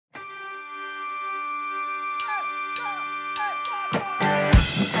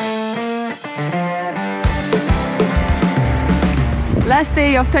Last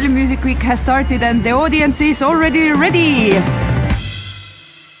day of Tallinn Music Week has started and the audience is already ready.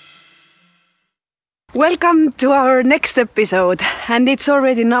 Welcome to our next episode, and it's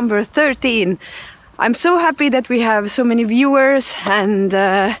already number 13. I'm so happy that we have so many viewers and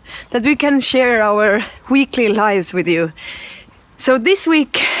that we can share our weekly lives with you. So this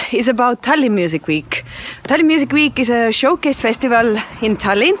week is about Tallinn Music Week. Tallinn Music Week is a showcase festival in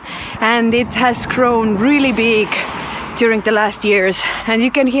Tallinn, and it has grown really big during the last years. And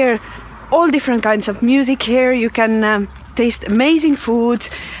you can hear all different kinds of music here. You can taste amazing food,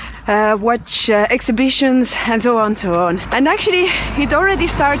 watch exhibitions and so on. And actually it already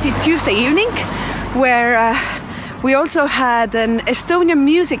started Tuesday evening, where we also had an Estonian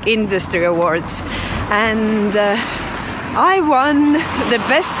Music Industry Awards, and I won the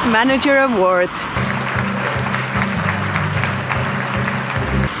Best Manager Award.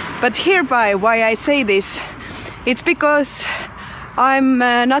 But hereby, why I say this, it's because I'm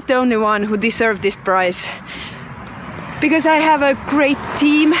not the only one who deserved this prize. Because I have a great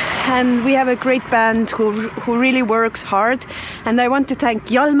team and we have a great band who really works hard. And I want to thank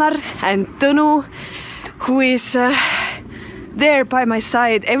Jalmar and Tõnu, who is there by my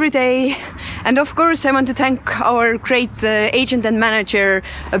side every day. And of course I want to thank our great agent and manager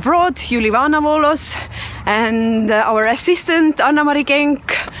abroad, Julivana Volos, and our assistant Anna-Mari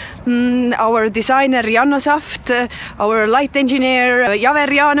Genk, our designer Janno Saft, our light engineer Javer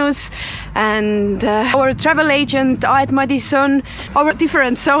Janus, and our travel agent Aed Madison, our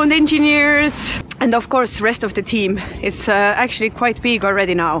different sound engineers, and of course rest of the team. It's actually quite big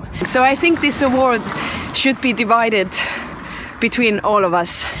already now. So I think this award should be divided between all of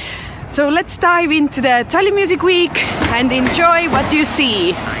us. So let's dive into the Tallinn Music Week and enjoy what you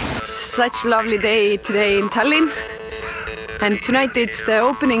see. Such a lovely day today in Tallinn. And tonight it's the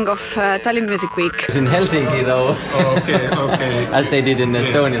opening of Tallinn Music Week. It's in Helsinki though. Oh, okay. As they did in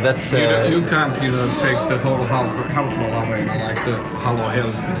Estonia. That's you can't, take the whole Altroff arena like the Hello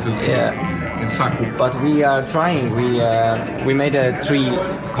Helsinki in Saku. But we are trying. We made 3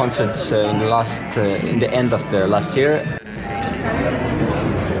 concerts in the end of the last year.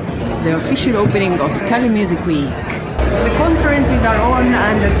 The official opening of Tallinn Music Week. The conferences are on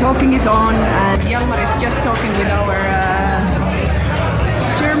and the talking is on, and Jalmar is just talking with our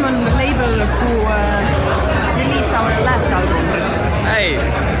German label who released our last album. Hey,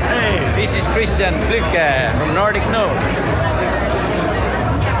 this is Christian Blücke from Nordic Notes.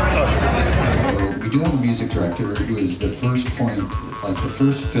 We do have a music director who is the first point, like the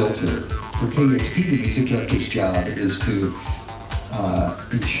first filter. For KXP, the music director's job is to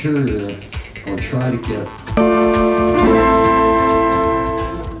ensure or try to get...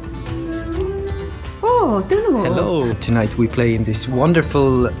 Oh, Tõnu! Hello! Tonight we play in this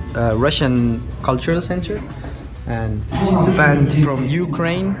wonderful Russian cultural center, and this is a band from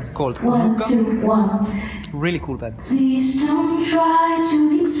Ukraine called Otto. Really cool band. Please don't try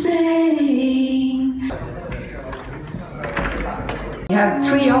to explain. We have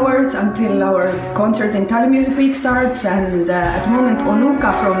 3 hours until our concert in Tallinn Music Week starts, and at the moment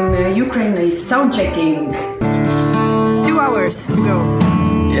Onuka from Ukraine is sound checking. 2 hours to go.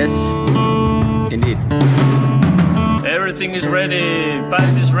 Yes, indeed. Everything is ready,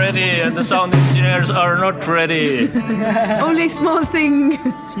 band is ready, and the sound engineers are not ready. Only small thing.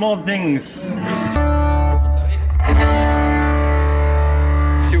 Small things.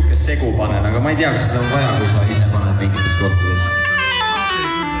 Siukest segu panen, aga ma ei tea, kas seda on vaja, kui sa ise paned mingites kohtades.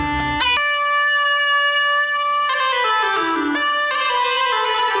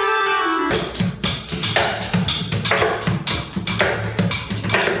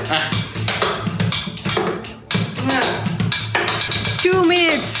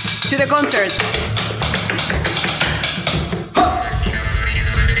 To the concert.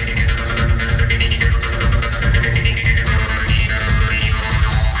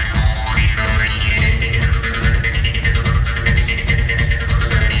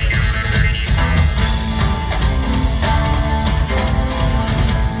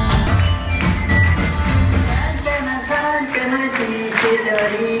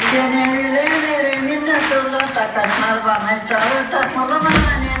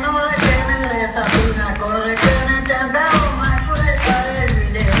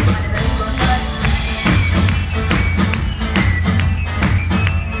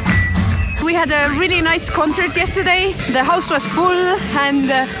 We had a really nice concert yesterday. The house was full, and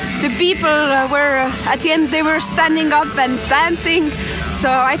the people were, at the end, they were standing up and dancing. So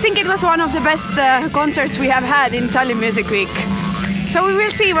I think it was one of the best concerts we have had in Tallinn Music Week. So we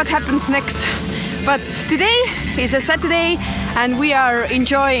will see what happens next. But today is a Saturday and we are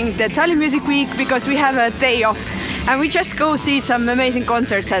enjoying the Tallinn Music Week because we have a day off. and we just go see some amazing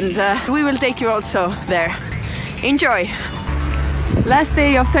concerts, and we will take you also there. Enjoy! Last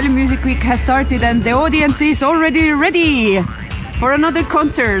day of Tallinn Music Week has started and the audience is already ready for another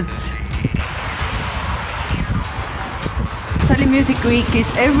concert. Tallinn Music Week is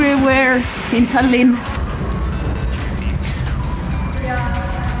everywhere in Tallinn.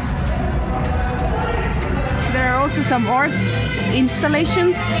 There are also some art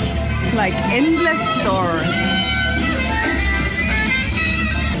installations like endless doors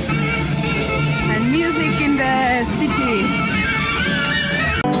and music in the city.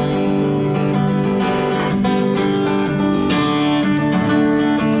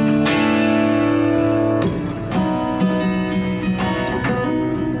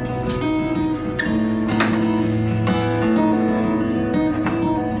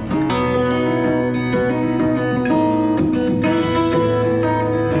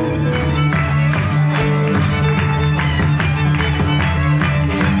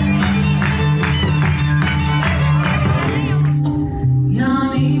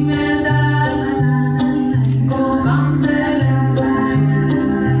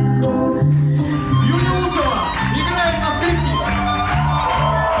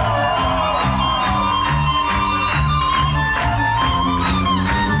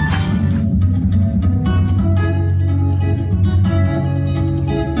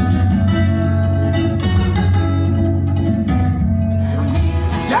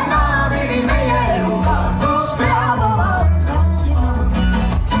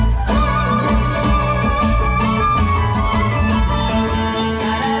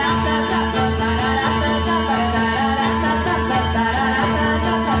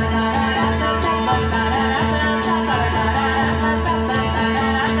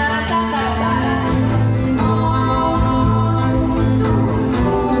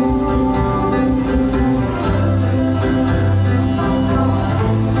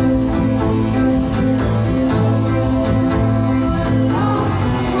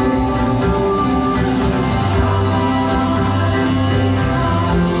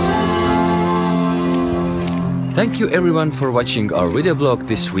 Thank you everyone for watching our video blog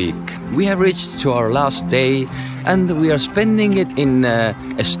this week. We have reached to our last day and we are spending it in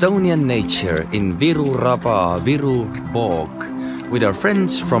Estonian nature in Viru Raba, Viru Bog, with our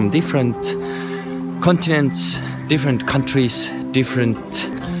friends from different continents, different countries, different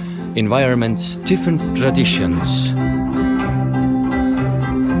environments, different traditions.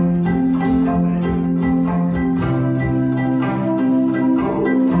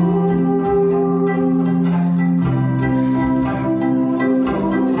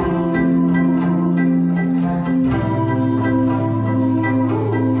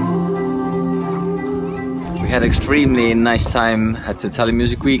 We had extremely nice time at the Tallinn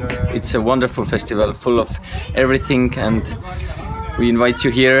Music Week. It's a wonderful festival full of everything, and we invite you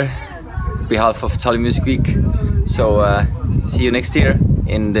here on behalf of Tallinn Music Week. So see you next year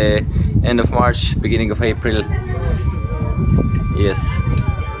in the end of March, beginning of April. Yes,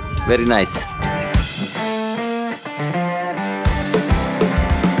 very nice.